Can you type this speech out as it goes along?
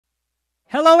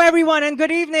Hello everyone and good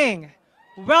evening.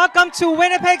 Welcome to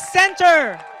Winnipeg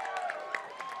Centre,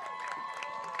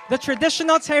 the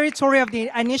traditional territory of the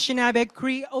Anishinaabe,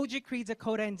 Cree, Oji-Cree,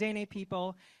 Dakota, and Dene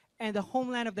people, and the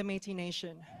homeland of the Métis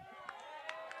Nation.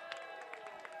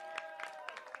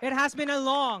 It has been a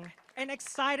long and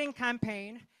exciting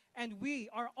campaign, and we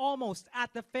are almost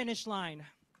at the finish line.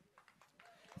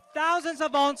 Thousands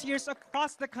of volunteers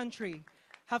across the country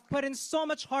have put in so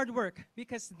much hard work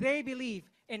because they believe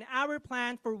in our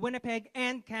plan for Winnipeg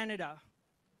and Canada.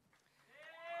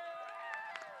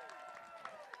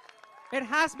 It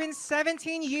has been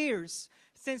 17 years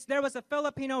since there was a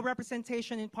Filipino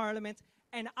representation in Parliament,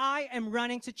 and I am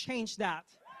running to change that.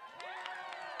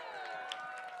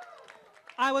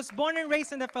 I was born and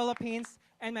raised in the Philippines,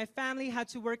 and my family had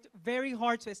to work very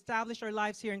hard to establish our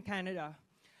lives here in Canada.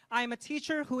 I am a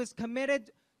teacher who is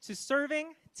committed to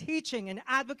serving, teaching, and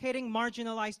advocating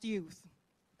marginalized youth.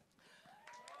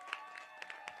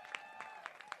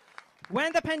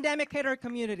 When the pandemic hit our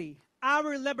community,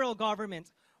 our Liberal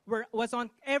government was on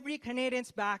every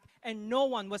Canadian's back and no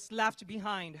one was left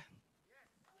behind.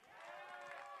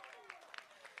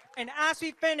 And as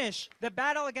we finish the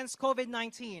battle against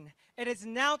COVID-19, it is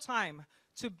now time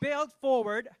to build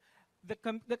forward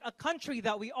a country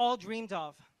that we all dreamed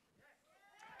of.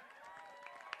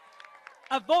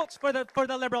 A vote for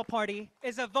the Liberal Party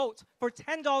is a vote for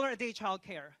 $10 a day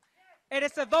childcare. It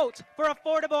is a vote for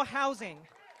affordable housing.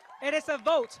 It is a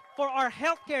vote for our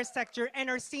healthcare sector and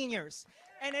our seniors.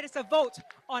 And it is a vote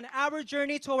on our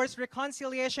journey towards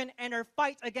reconciliation and our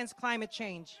fight against climate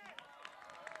change.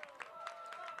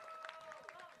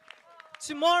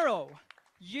 Tomorrow,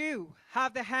 you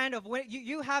have the hand of,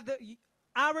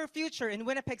 our future in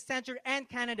Winnipeg Centre and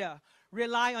Canada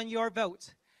rely on your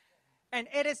vote. And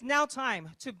it is now time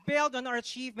to build on our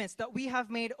achievements that we have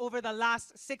made over the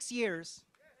last 6 years.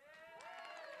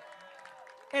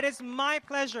 It is my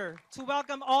pleasure to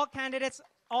welcome all candidates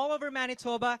all over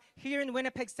Manitoba here in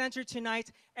Winnipeg Centre tonight,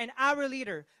 and our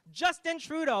leader, Justin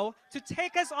Trudeau, to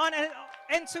take us on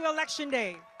into Election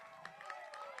Day.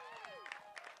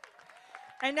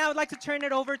 And now I'd like to turn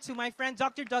it over to my friend,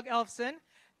 Dr. Doug Eyolfson,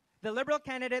 the Liberal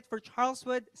candidate for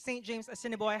Charleswood, St.James,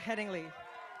 Assiniboia, Headingley.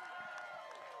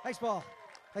 Thanks, Paul.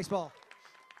 Thanks, Paul.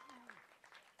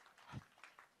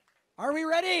 Are we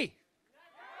ready?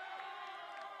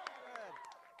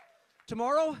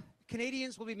 Tomorrow,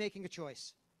 Canadians will be making a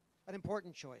choice, an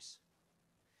important choice.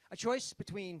 A choice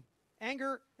between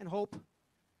anger and hope,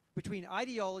 between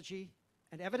ideology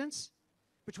and evidence,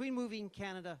 between moving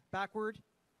Canada backward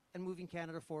and moving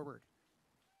Canada forward.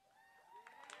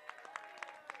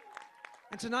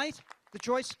 And tonight, the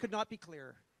choice could not be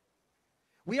clearer.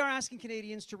 We are asking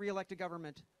Canadians to re-elect a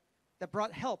government that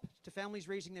brought help to families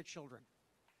raising their children,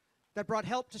 that brought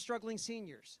help to struggling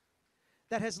seniors,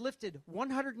 that has lifted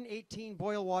 118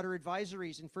 boil water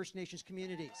advisories in First Nations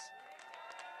communities,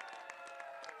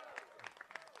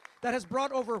 that has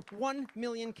brought over 1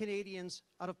 million Canadians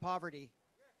out of poverty,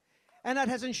 and that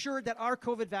has ensured that our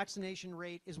COVID vaccination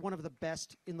rate is one of the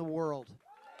best in the world.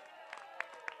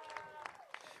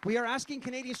 We are asking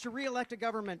Canadians to re-elect a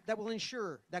government that will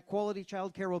ensure that quality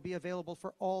childcare will be available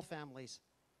for all families,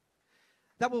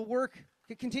 that will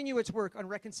continue its work on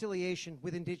reconciliation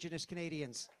with Indigenous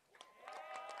Canadians,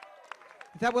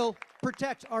 that will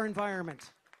protect our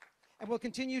environment, and will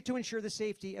continue to ensure the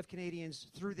safety of Canadians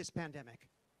through this pandemic.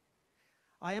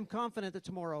 I am confident that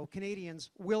tomorrow Canadians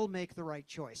will make the right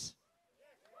choice.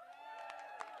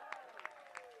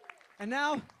 And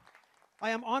now,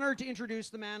 I am honored to introduce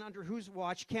the man under whose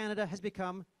watch Canada has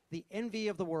become the envy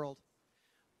of the world.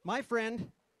 My friend,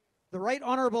 the Right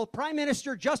Honourable Prime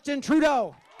Minister Justin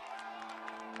Trudeau.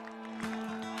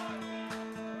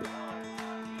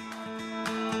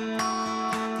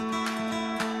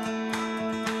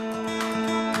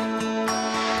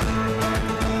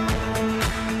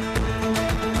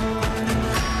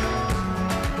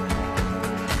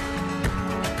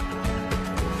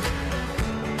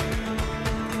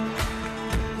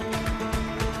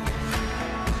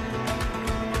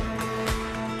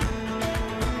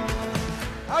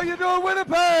 How you doing,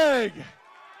 Winnipeg?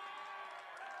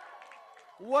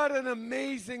 What an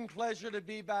amazing pleasure to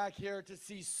be back here to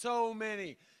see so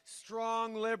many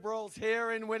strong Liberals here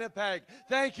in Winnipeg.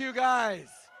 Thank you, guys.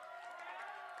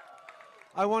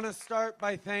 I want to start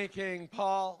by thanking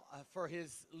Paul for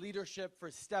his leadership, for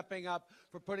stepping up,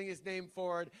 for putting his name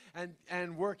forward,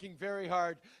 and working very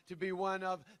hard to be one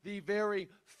of the very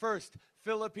first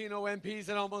Filipino MPs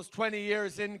in almost 20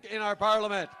 years in our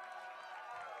Parliament.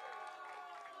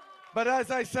 But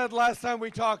as I said last time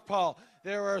we talked, Paul,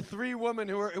 there are 3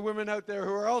 women out there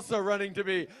who are also running to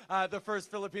be the first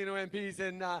Filipino MPs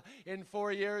in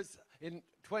 4 years, in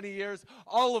 20 years,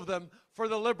 all of them for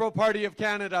the Liberal Party of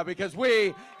Canada, because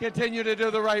we continue to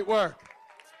do the right work.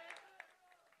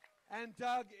 And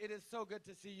Doug, it is so good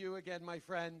to see you again, my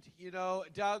friend. You know,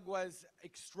 Doug was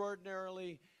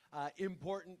extraordinarily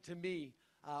important to me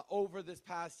over this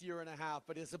past year and a half,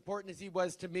 but as important as he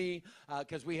was to me,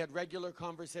 because we had regular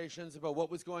conversations about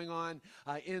what was going on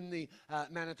in the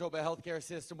Manitoba healthcare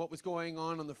system, what was going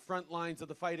on the front lines of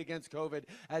the fight against COVID,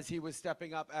 as he was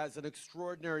stepping up as an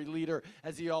extraordinary leader,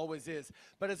 as he always is.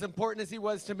 But as important as he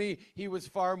was to me, he was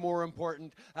far more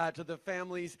important to the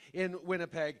families in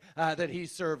Winnipeg that he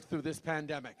served through this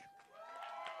pandemic.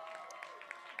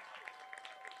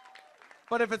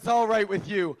 But if it's all right with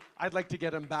you, I'd like to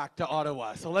get him back to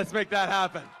Ottawa. So let's make that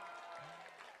happen.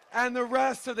 And the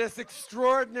rest of this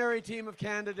extraordinary team of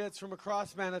candidates from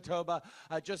across Manitoba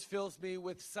just fills me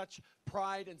with such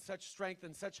pride and such strength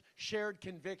and such shared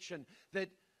conviction that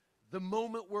the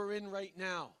moment we're in right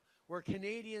now, where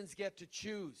Canadians get to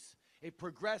choose a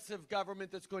progressive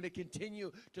government that's going to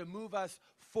continue to move us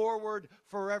forward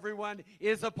for everyone,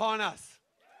 is upon us.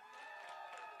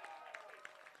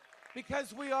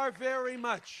 Because we are very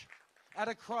much at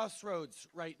a crossroads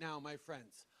right now, my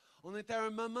friends. On est à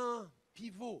un moment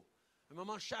pivot, un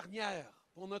moment charnière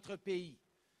pour notre pays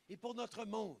et pour notre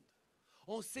monde.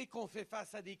 On sait qu'on fait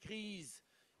face à des crises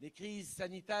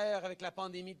sanitaires avec la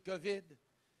pandémie de COVID,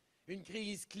 une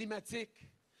crise climatique,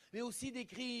 mais aussi des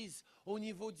crises au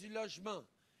niveau du logement,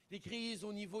 des crises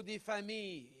au niveau des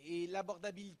familles et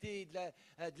l'abordabilité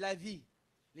de la vie,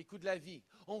 les coûts de la vie.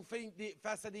 On fait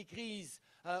face à des crises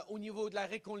au niveau de la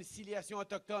réconciliation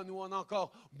autochtone, où on a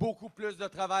encore beaucoup plus de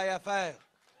travail à faire.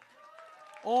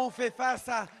 On fait face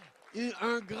à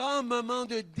un grand moment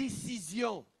de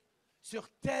décision sur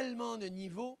tellement de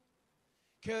niveaux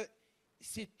que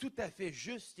c'est tout à fait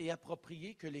juste et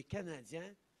approprié que les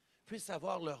Canadiens puissent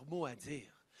avoir leur mot à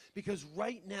dire. Because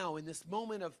right now, in this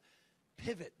moment of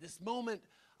pivot, this moment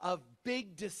of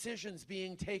big decisions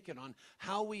being taken on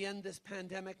how we end this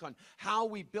pandemic, on how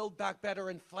we build back better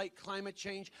and fight climate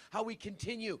change, how we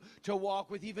continue to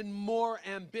walk with even more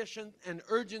ambition and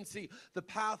urgency the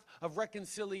path of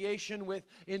reconciliation with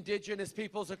Indigenous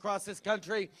peoples across this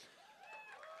country,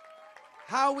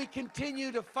 how we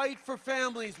continue to fight for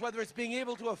families, whether it's being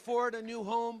able to afford a new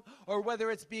home or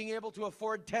whether it's being able to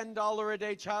afford $10 a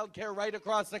day childcare right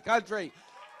across the country.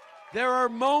 There are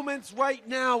moments right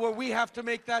now where we have to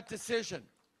make that decision,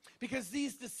 because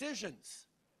these decisions,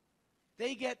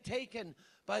 they get taken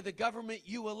by the government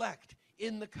you elect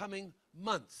in the coming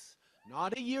months.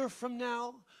 Not a year from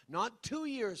now, not 2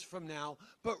 years from now,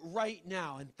 but right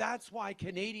now. And that's why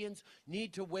Canadians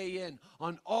need to weigh in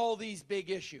on all these big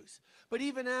issues. But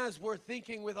even as we're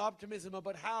thinking with optimism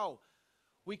about how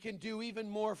we can do even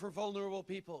more for vulnerable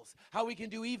peoples, how we can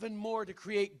do even more to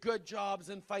create good jobs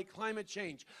and fight climate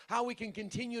change, how we can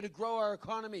continue to grow our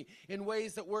economy in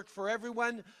ways that work for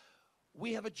everyone,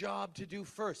 we have a job to do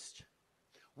first.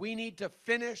 We need to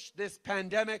finish this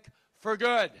pandemic for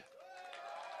good.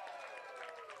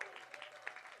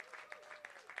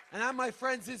 And that, my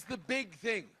friends, is the big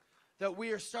thing that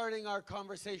we are starting our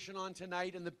conversation on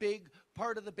tonight, and the big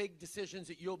part of the big decisions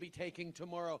that you'll be taking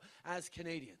tomorrow as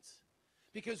Canadians.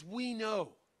 Because we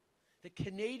know that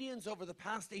Canadians over the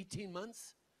past 18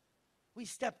 months, we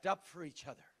stepped up for each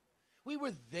other. We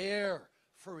were there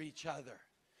for each other.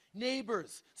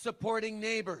 Neighbors supporting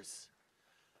neighbors.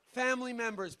 Family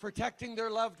members protecting their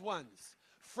loved ones.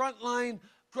 Frontline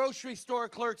grocery store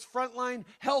clerks, frontline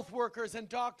health workers and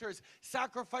doctors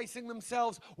sacrificing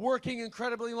themselves, working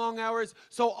incredibly long hours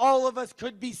so all of us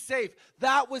could be safe.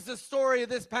 That was the story of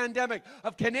this pandemic,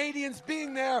 of Canadians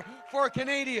being there for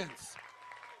Canadians.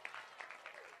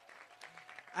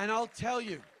 And I'll tell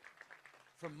you,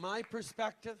 from my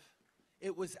perspective,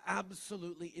 it was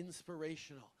absolutely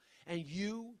inspirational. And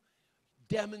you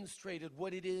demonstrated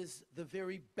what it is, the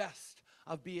very best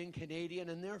of being Canadian.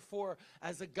 And therefore,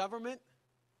 as a government,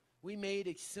 we made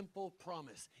a simple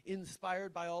promise,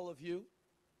 inspired by all of you,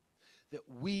 that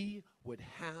we would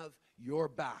have your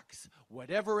backs,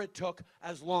 whatever it took,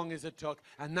 as long as it took.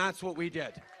 And that's what we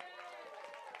did.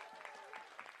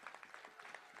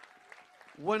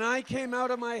 When I came out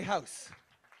of my house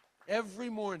every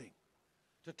morning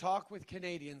to talk with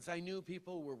Canadians, I knew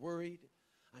people were worried.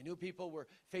 I knew people were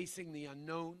facing the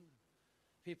unknown.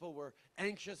 People were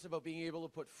anxious about being able to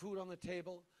put food on the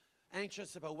table,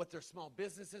 anxious about what their small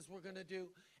businesses were going to do,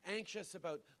 anxious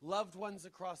about loved ones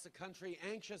across the country,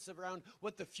 anxious around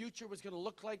what the future was going to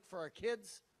look like for our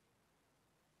kids.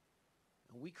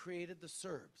 And we created the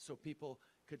CERB so people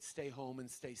could stay home and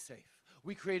stay safe.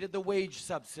 We created the wage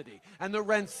subsidy and the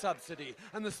rent subsidy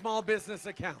and the small business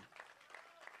account.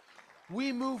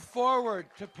 We moved forward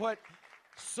to put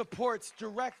supports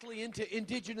directly into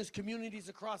Indigenous communities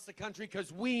across the country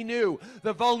because we knew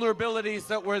the vulnerabilities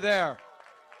that were there.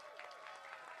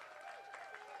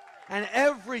 And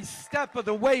every step of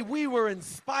the way, we were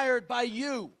inspired by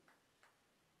you.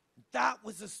 That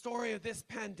was the story of this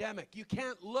pandemic. You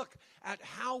can't look at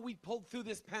how we pulled through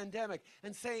this pandemic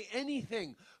and say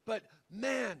anything but,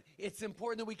 man, it's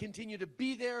important that we continue to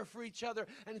be there for each other,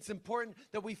 and it's important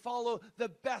that we follow the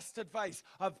best advice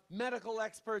of medical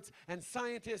experts and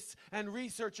scientists and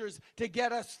researchers to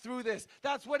get us through this.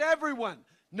 That's what everyone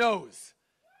knows.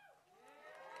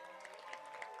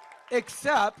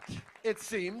 Except, it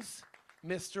seems,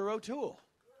 Mr. O'Toole.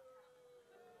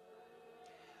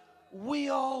 We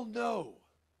all know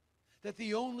that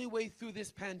the only way through this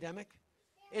pandemic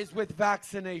is with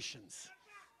vaccinations.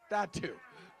 That too.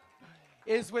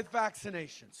 Is with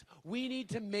vaccinations. We need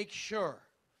to make sure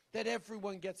that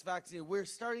everyone gets vaccinated. We're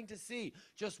starting to see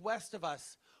just west of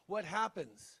us what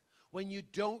happens when you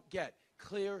don't get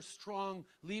clear, strong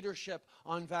leadership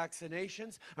on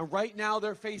vaccinations. And right now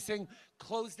they're facing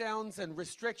close downs and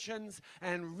restrictions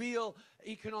and real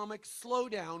economic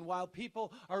slowdown while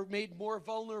people are made more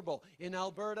vulnerable in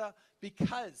Alberta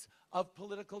because of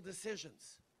political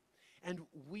decisions. And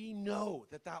we know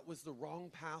that that was the wrong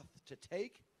path to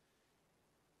take.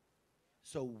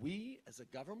 So we, as a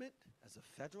government, as a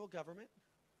federal government,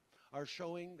 are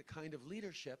showing the kind of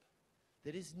leadership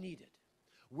that is needed.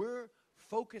 We're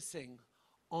focusing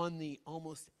on the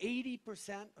almost 80%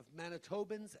 of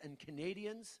Manitobans and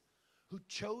Canadians who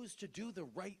chose to do the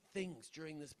right things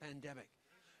during this pandemic,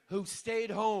 who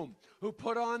stayed home, who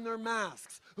put on their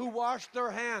masks, who washed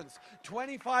their hands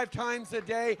 25 times a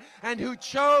day, and who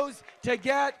chose to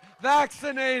get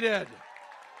vaccinated.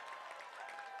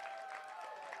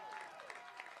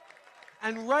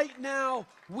 And right now,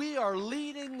 we are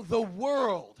leading the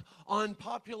world on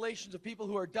populations of people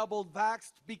who are double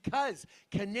vaxxed because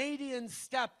Canadians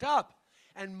stepped up.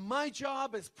 And my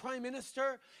job as Prime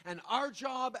Minister and our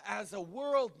job as a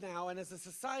world now and as a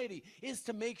society is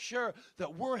to make sure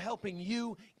that we're helping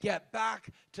you get back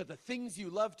to the things you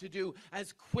love to do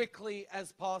as quickly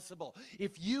as possible.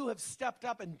 If you have stepped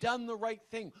up and done the right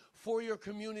thing for your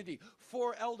community,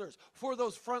 for elders, for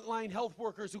those frontline health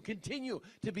workers who continue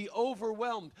to be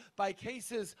overwhelmed by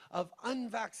cases of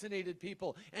unvaccinated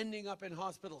people ending up in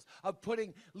hospitals, of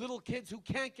putting little kids who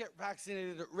can't get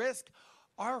vaccinated at risk,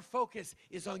 our focus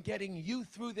is on getting you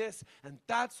through this, and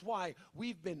that's why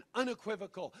we've been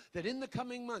unequivocal that in the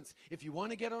coming months, if you want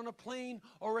to get on a plane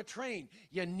or a train,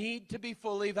 you need to be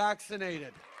fully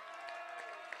vaccinated.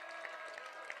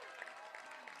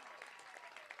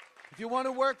 If you want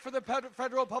to work for the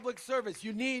federal public service,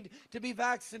 you need to be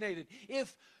vaccinated.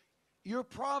 If your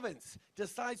province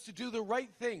decides to do the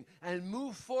right thing and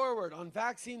move forward on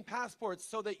vaccine passports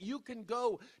so that you can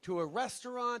go to a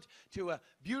restaurant, to a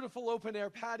beautiful open-air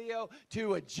patio,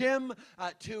 to a gym,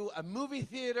 to a movie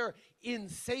theater in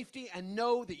safety and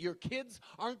know that your kids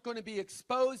aren't going to be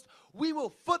exposed, we will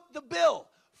foot the bill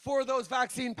for those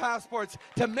vaccine passports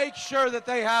to make sure that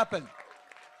they happen.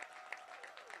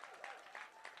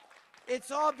 It's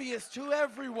obvious to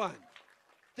everyone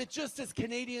that just as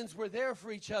Canadians were there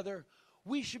for each other,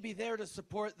 we should be there to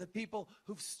support the people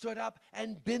who've stood up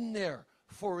and been there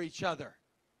for each other.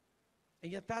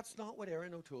 And yet that's not what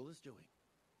Erin O'Toole is doing.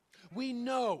 We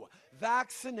know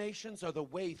vaccinations are the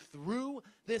way through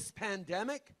this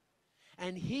pandemic,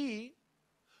 and he,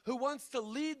 who wants to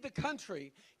lead the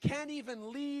country, can't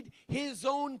even lead his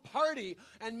own party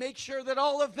and make sure that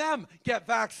all of them get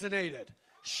vaccinated.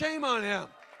 Shame on him.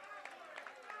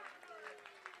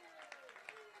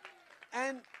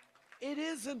 And it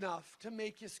is enough to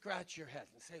make you scratch your head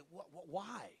and say,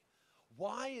 why?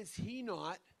 Why is he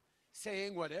not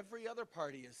saying what every other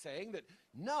party is saying, that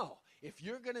no, if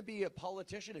you're going to be a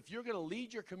politician, if you're going to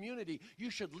lead your community, you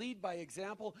should lead by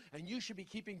example and you should be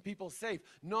keeping people safe,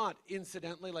 not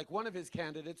incidentally, like one of his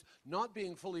candidates, not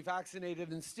being fully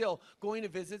vaccinated and still going to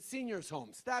visit seniors'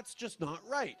 homes. That's just not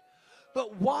right.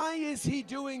 But why is he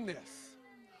doing this?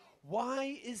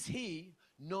 Why is he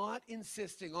not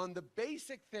insisting on the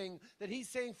basic thing that he's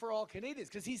saying for all Canadians?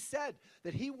 Because he said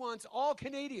that he wants all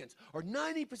Canadians, or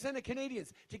 90% of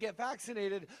Canadians, to get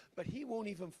vaccinated, but he won't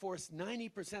even force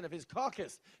 90% of his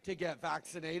caucus to get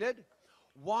vaccinated.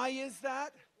 Why is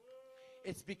that?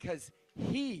 It's because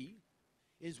he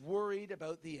is worried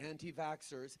about the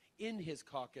anti-vaxxers in his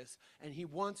caucus, and he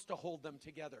wants to hold them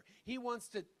together. He wants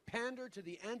to pander to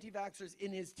the anti-vaxxers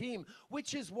in his team,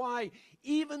 which is why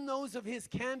even those of his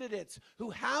candidates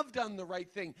who have done the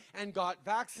right thing and got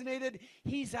vaccinated,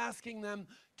 he's asking them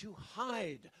to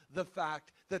hide the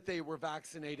fact that they were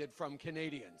vaccinated from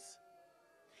Canadians.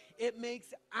 It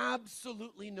makes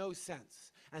absolutely no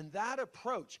sense. And that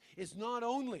approach is not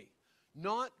only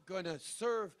not going to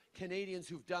serve Canadians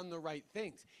who've done the right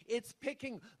things, it's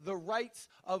picking the rights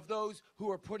of those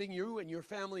who are putting you and your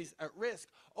families at risk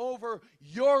over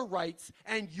your rights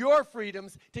and your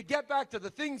freedoms to get back to the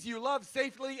things you love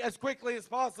safely as quickly as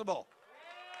possible.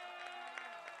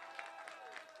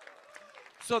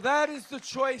 So that is the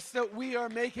choice that we are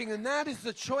making, and that is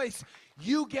the choice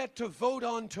you get to vote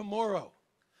on tomorrow.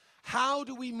 How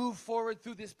do we move forward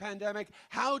through this pandemic?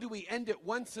 How do we end it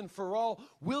once and for all?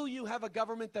 Will you have a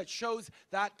government that shows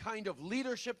that kind of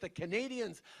leadership that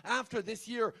Canadians after this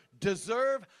year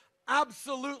deserve?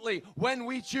 Absolutely, when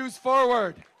we choose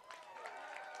forward.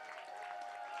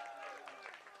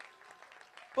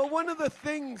 But one of the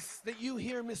things that you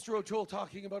hear Mr. O'Toole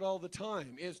talking about all the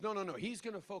time is, no, he's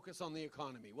going to focus on the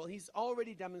economy. Well, he's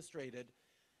already demonstrated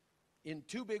in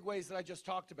two big ways that I just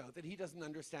talked about that he doesn't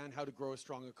understand how to grow a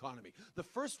strong economy. The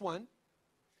first one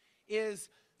is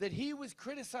that he was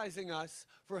criticizing us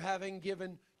for having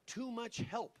given too much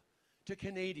help to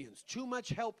Canadians, too much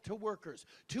help to workers,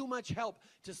 too much help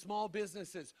to small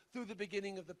businesses through the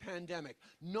beginning of the pandemic,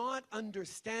 not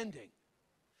understanding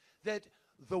that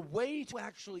the way to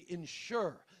actually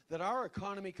ensure that our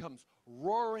economy comes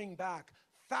roaring back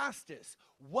fastest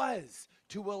was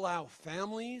to allow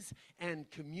families and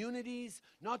communities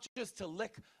not just to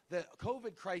lick the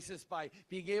COVID crisis by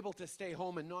being able to stay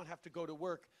home and not have to go to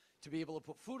work to be able to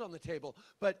put food on the table,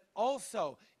 but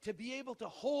also to be able to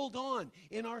hold on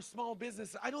in our small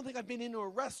business. I don't think I've been into a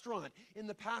restaurant in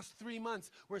the past 3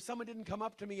 months where someone didn't come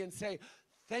up to me and say,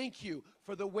 thank you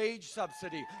for the wage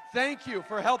subsidy. Thank you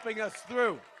for helping us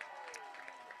through.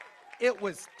 It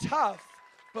was tough,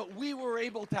 but we were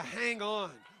able to hang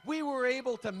on. We were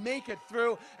able to make it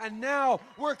through, and now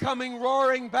we're coming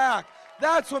roaring back.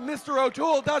 That's what Mr.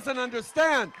 O'Toole doesn't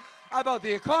understand about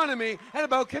the economy and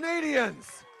about Canadians.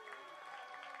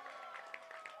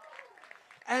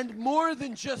 And more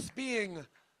than just being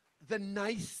the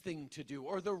nice thing to do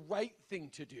or the right thing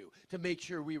to do to make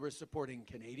sure we were supporting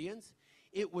Canadians,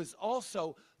 it was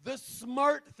also the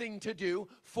smart thing to do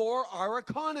for our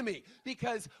economy,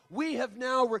 because we have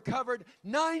now recovered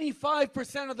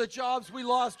 95% of the jobs we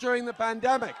lost during the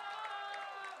pandemic,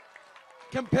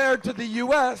 compared to the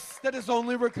US that has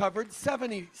only recovered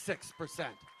 76%.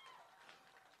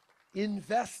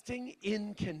 Investing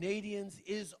in Canadians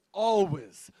is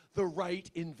always the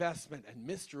right investment, and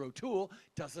Mr. O'Toole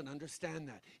doesn't understand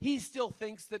that. He still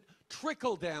thinks that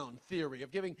trickle-down theory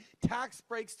of giving tax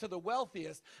breaks to the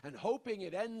wealthiest and hoping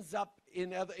it ends up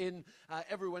in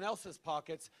everyone else's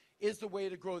pockets is the way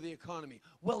to grow the economy.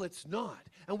 Well, it's not,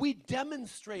 and we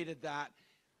demonstrated that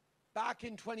back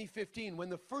in 2015 when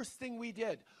the first thing we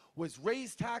did was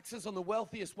raise taxes on the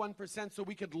wealthiest 1% so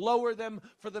we could lower them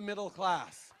for the middle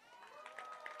class.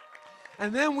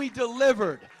 And then we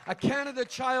delivered a Canada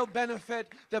Child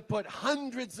benefit that put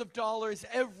hundreds of dollars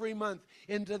every month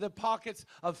into the pockets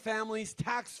of families,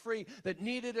 tax-free, that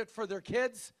needed it for their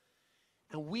kids.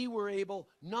 And we were able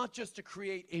not just to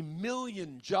create 1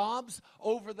 million jobs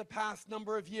over the past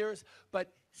number of years,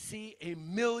 but see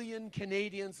 1 million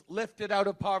Canadians lifted out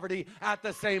of poverty at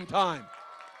the same time.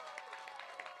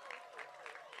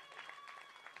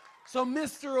 So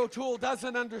Mr. O'Toole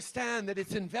doesn't understand that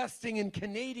it's investing in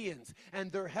Canadians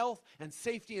and their health and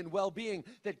safety and well-being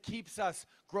that keeps us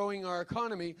growing our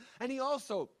economy. And he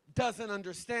also doesn't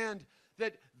understand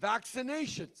that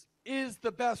vaccinations is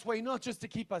the best way, not just to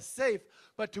keep us safe,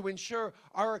 but to ensure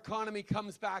our economy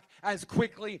comes back as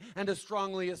quickly and as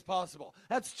strongly as possible.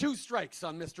 That's 2 strikes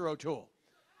on Mr. O'Toole.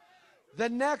 The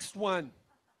next one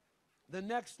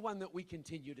that we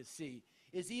continue to see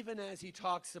is, even as he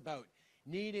talks about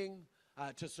needing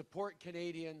to support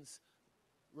Canadians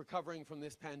recovering from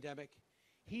this pandemic,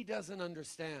 he doesn't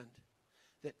understand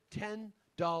that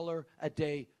 $10 a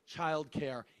day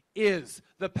childcare is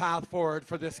the path forward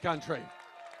for this country.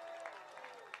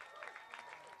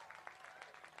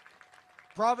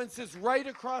 Provinces right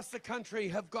across the country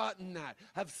have gotten that,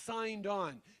 have signed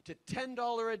on to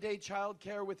 $10 a day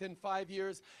childcare within 5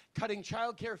 years, cutting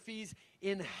childcare fees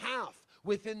in half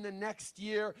within the next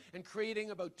year and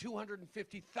creating about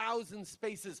 250,000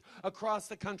 spaces across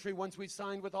the country once we've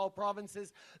signed with all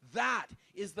provinces. That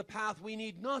is the path we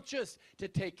need, not just to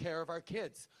take care of our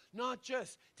kids, not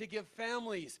just to give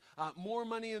families more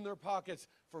money in their pockets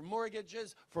for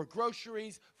mortgages, for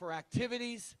groceries, for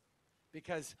activities,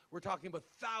 because we're talking about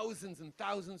thousands and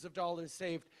thousands of dollars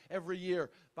saved every year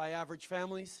by average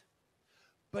families.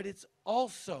 But it's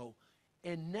also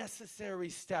a necessary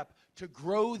step to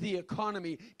grow the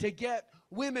economy, to get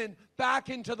women back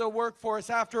into the workforce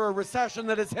after a recession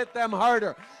that has hit them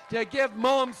harder, to give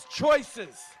moms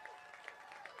choices.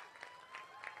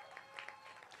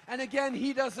 And again,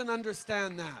 he doesn't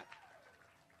understand that.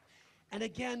 And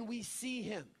again, we see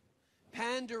him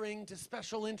pandering to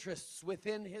special interests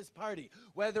within his party,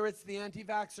 whether it's the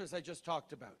anti-vaxxers I just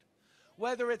talked about,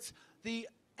 whether it's the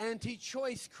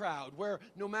anti-choice crowd, where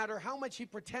no matter how much he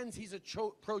pretends he's a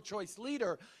pro-choice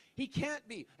leader, he can't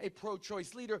be a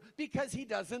pro-choice leader because he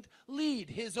doesn't lead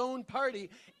his own party.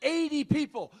 80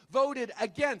 people voted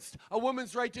against a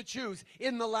woman's right to choose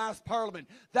in the last parliament.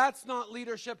 That's not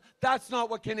leadership. That's not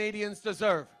what Canadians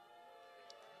deserve.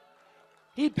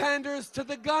 He panders to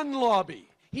the gun lobby.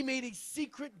 He made a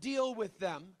secret deal with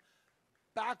them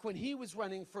back when he was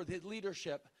running for the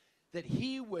leadership that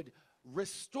he would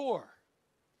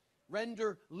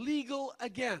render legal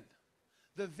again,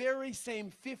 the very same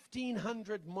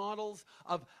 1,500 models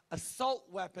of assault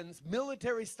weapons,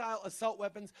 military-style assault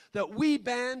weapons, that we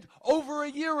banned over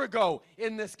a year ago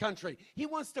in this country. He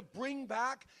wants to bring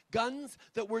back guns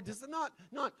that were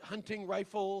not hunting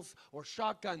rifles or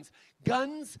shotguns,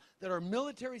 guns that are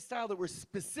military-style, that were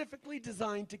specifically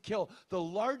designed to kill the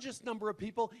largest number of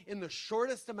people in the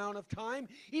shortest amount of time.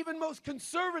 Even most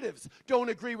conservatives don't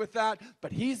agree with that,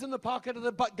 but he's in the pocket of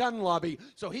the gun lobby,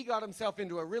 so he got himself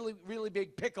into a really, really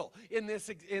big pickle in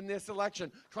this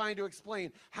election, trying to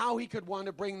explain how he could want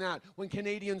to bring that when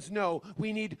Canadians know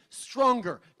we need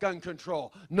stronger gun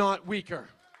control, not weaker.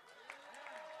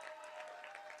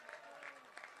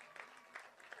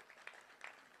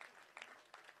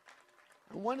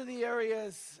 And one of the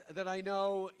areas that I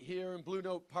know here in Blue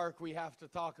Note Park we have to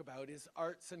talk about is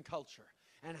arts and culture,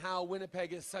 and how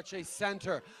Winnipeg is such a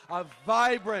center of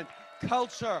vibrant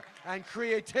culture and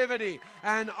creativity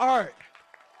and art.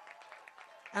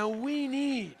 And we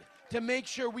need to make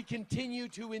sure we continue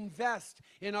to invest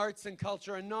in arts and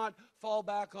culture and not fall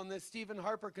back on the Stephen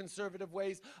Harper conservative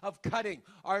ways of cutting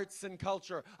arts and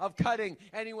culture, of cutting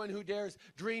anyone who dares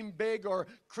dream big or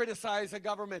criticize a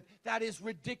government. That is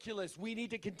ridiculous. We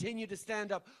need to continue to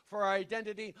stand up for our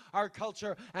identity, our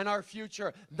culture, and our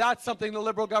future. That's something the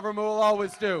Liberal government will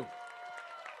always do.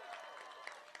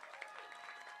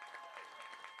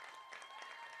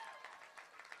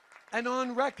 And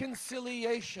on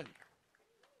reconciliation,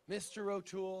 Mr.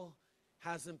 O'Toole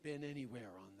hasn't been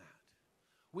anywhere on that.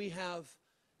 We have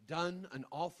done an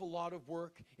awful lot of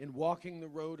work in walking the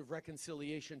road of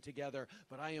reconciliation together,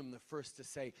 but I am the first to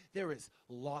say there is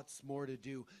lots more to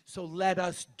do. So let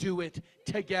us do it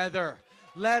together.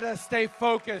 Let us stay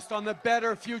focused on the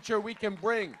better future we can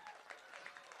bring.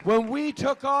 When we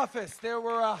took office, there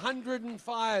were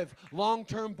 105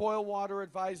 long-term boil water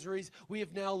advisories. We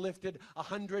have now lifted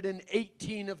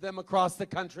 118 of them across the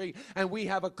country, and we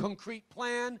have a concrete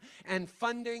plan and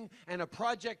funding and a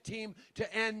project team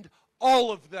to end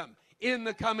all of them in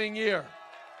the coming year.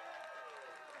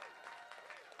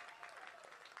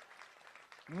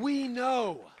 We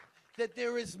know that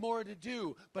there is more to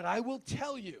do, but I will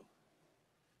tell you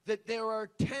that there are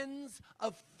tens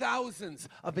of thousands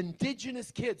of Indigenous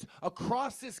kids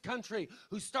across this country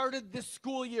who started this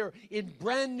school year in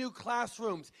brand new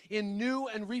classrooms, in new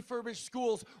and refurbished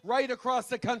schools right across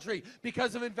the country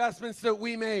because of investments that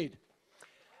we made.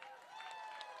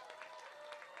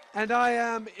 And I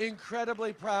am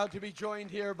incredibly proud to be joined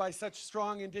here by such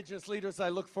strong Indigenous leaders I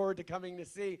look forward to coming to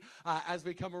see as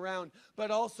we come around,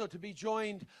 but also to be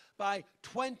joined by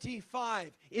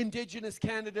 25 Indigenous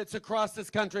candidates across this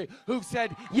country who've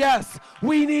said, yes,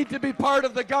 we need to be part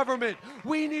of the government.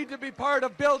 We need to be part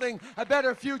of building a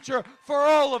better future for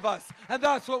all of us, and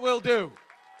that's what we'll do.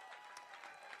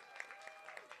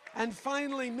 And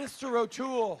finally, Mr.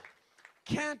 O'Toole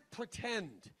can't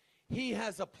pretend he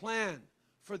has a plan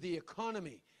for the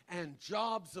economy and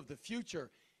jobs of the future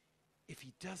if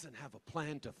he doesn't have a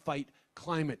plan to fight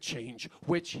climate change,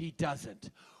 which he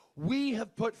doesn't. We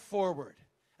have put forward,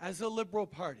 as a Liberal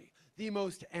Party, the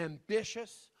most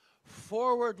ambitious,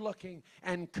 forward-looking,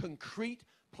 and concrete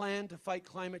plan to fight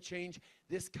climate change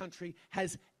this country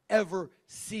has ever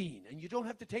seen. And you don't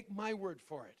have to take my word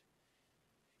for it.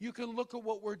 You can look at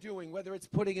what we're doing, whether it's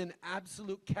putting an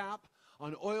absolute cap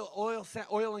on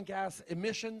oil and gas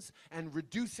emissions and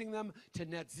reducing them to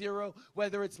net zero,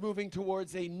 whether it's moving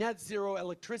towards a net zero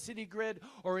electricity grid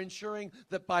or ensuring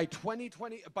that by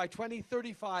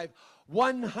 2035,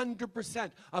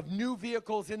 100% of new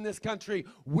vehicles in this country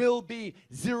will be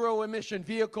zero-emission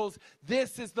vehicles.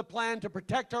 This is the plan to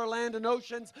protect our land and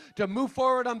oceans, to move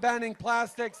forward on banning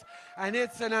plastics, and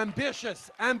it's an ambitious,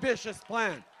 ambitious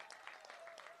plan.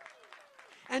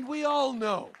 And we all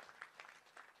know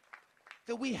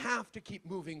that we have to keep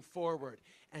moving forward.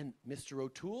 And Mr.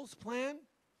 O'Toole's plan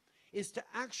is to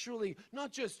actually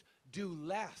not just do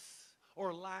less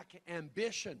or lack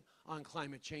ambition on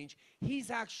climate change.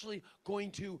 He's actually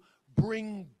going to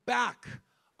bring back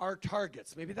our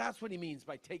targets. Maybe that's what he means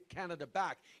by take Canada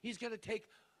back. He's going to take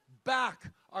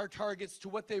back our targets to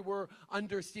what they were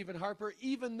under Stephen Harper,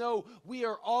 even though we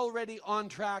are already on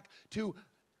track to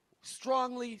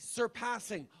strongly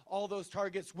surpassing all those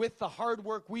targets with the hard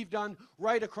work we've done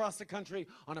right across the country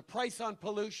on a price on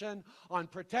pollution, on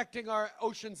protecting our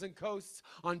oceans and coasts,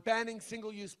 on banning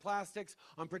single-use plastics,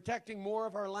 on protecting more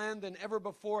of our land than ever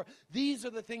before. These are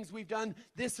the things we've done.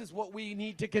 This is what we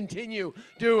need to continue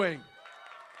doing.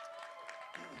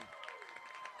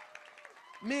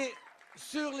 Mais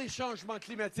sur les changements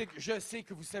climatiques, je sais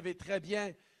que vous savez très bien, il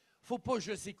ne faut pas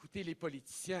juste écouter les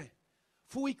politiciens, il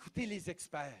faut écouter les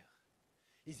experts.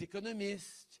 Les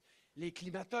économistes, les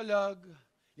climatologues,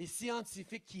 les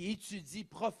scientifiques qui étudient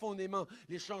profondément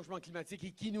les changements climatiques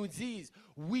et qui nous disent,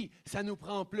 oui, ça nous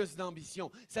prend plus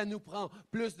d'ambition, ça nous prend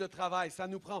plus de travail, ça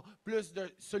nous prend plus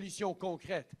de solutions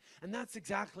concrètes. And that's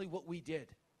exactly what we did.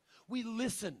 We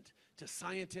listened to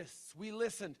scientists, we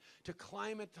listened to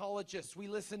climatologists, we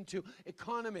listened to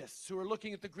economists who are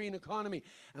looking at the green economy,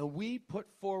 and we put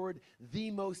forward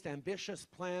the most ambitious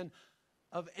plan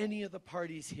of any of the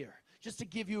parties here. Just to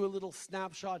give you a little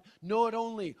snapshot, not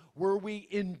only were we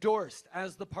endorsed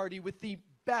as the party with the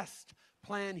best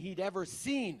plan he'd ever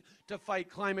seen to fight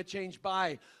climate change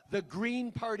by the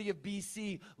Green Party of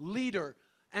BC leader,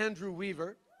 Andrew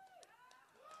Weaver,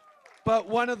 but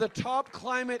one of the top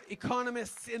climate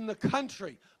economists in the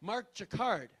country, Mark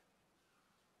Jacquard,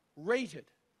 rated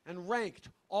and ranked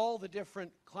all the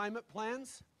different climate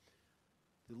plans.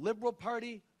 The Liberal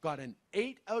Party got an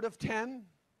 8 out of 10.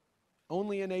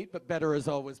 Only an 8, but better is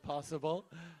always possible,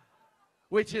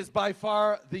 which is by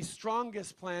far the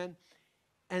strongest plan.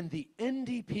 And the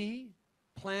NDP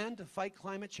plan to fight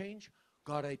climate change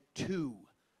got a 2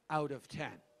 out of 10.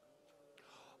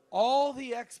 All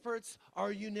the experts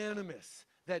are unanimous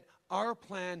that our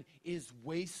plan is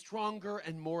way stronger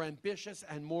and more ambitious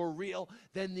and more real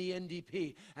than the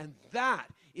NDP. And that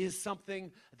is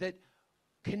something that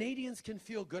Canadians can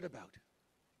feel good about.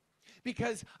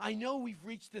 Because I know we've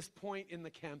reached this point in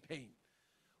the campaign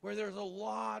where there's a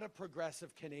lot of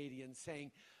progressive Canadians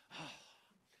saying, oh,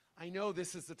 I know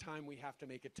this is the time we have to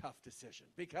make a tough decision,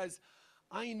 because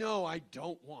I know I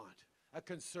don't want a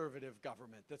conservative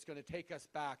government that's going to take us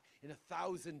back in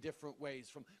 1,000 different ways,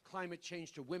 from climate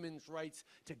change to women's rights,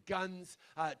 to guns,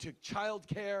 to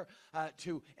childcare,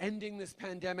 to ending this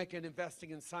pandemic and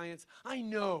investing in science. I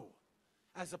know,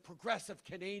 as a progressive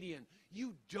Canadian,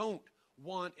 you don't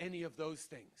want any of those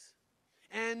things.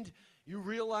 And you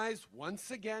realize, once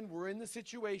again, we're in the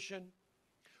situation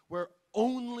where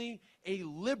only a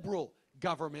Liberal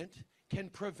government can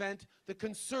prevent the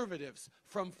Conservatives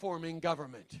from forming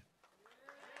government.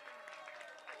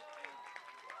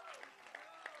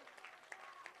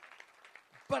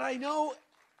 But I know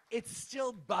it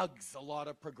still bugs a lot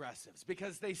of progressives,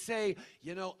 because they say,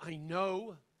 you know, I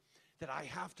know that I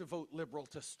have to vote Liberal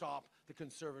to stop the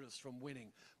Conservatives from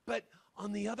winning. But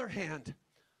on the other hand,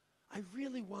 I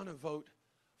really want to vote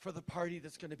for the party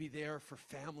that's going to be there for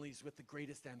families with the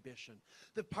greatest ambition.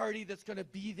 The party that's going to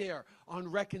be there on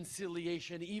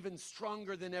reconciliation even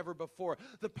stronger than ever before.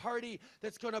 The party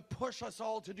that's going to push us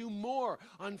all to do more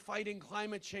on fighting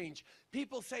climate change.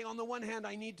 People say, on the one hand,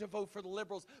 I need to vote for the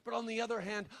Liberals, but on the other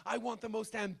hand, I want the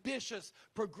most ambitious,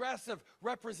 progressive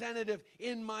representative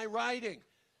in my riding.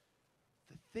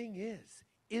 The thing is,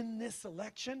 in this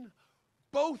election,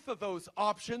 both of those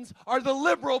options are the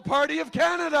Liberal Party of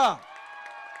Canada.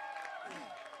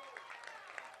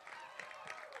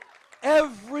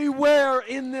 Everywhere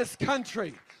in this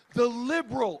country, the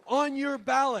Liberal on your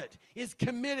ballot is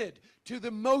committed to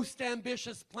the most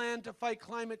ambitious plan to fight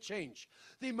climate change,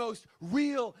 the most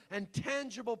real and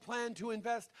tangible plan to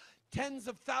invest tens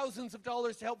of thousands of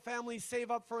dollars to help families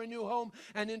save up for a new home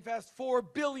and invest $4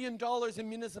 billion in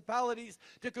municipalities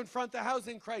to confront the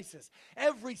housing crisis.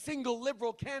 Every single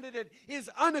Liberal candidate is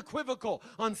unequivocal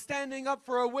on standing up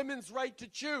for a women's right to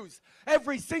choose.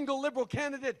 Every single Liberal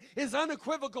candidate is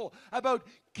unequivocal about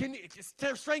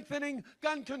strengthening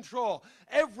gun control.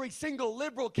 Every single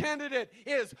Liberal candidate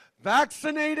is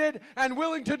vaccinated and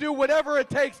willing to do whatever it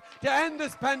takes to end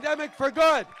this pandemic for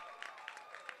good.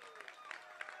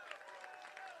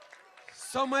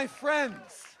 So, my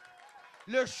friends,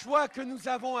 le choix que nous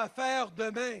avons à faire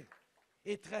demain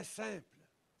est très simple.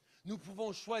 Nous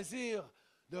pouvons choisir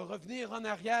de revenir en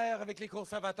arrière avec les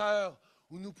conservateurs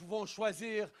ou nous pouvons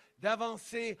choisir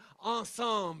d'avancer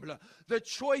ensemble. The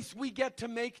choice we get to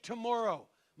make tomorrow,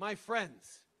 my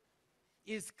friends,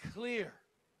 is clear,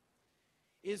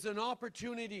 is an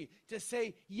opportunity to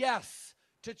say yes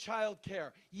to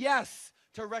childcare, yes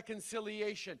to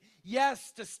reconciliation,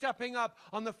 yes to stepping up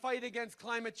on the fight against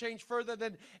climate change further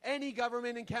than any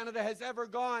government in Canada has ever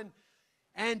gone,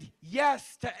 and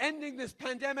yes to ending this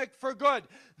pandemic for good.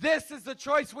 This is the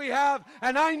choice we have,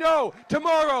 and I know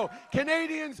tomorrow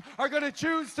Canadians are going to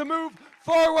choose to move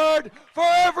forward for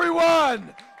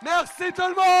everyone. Merci tout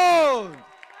le monde!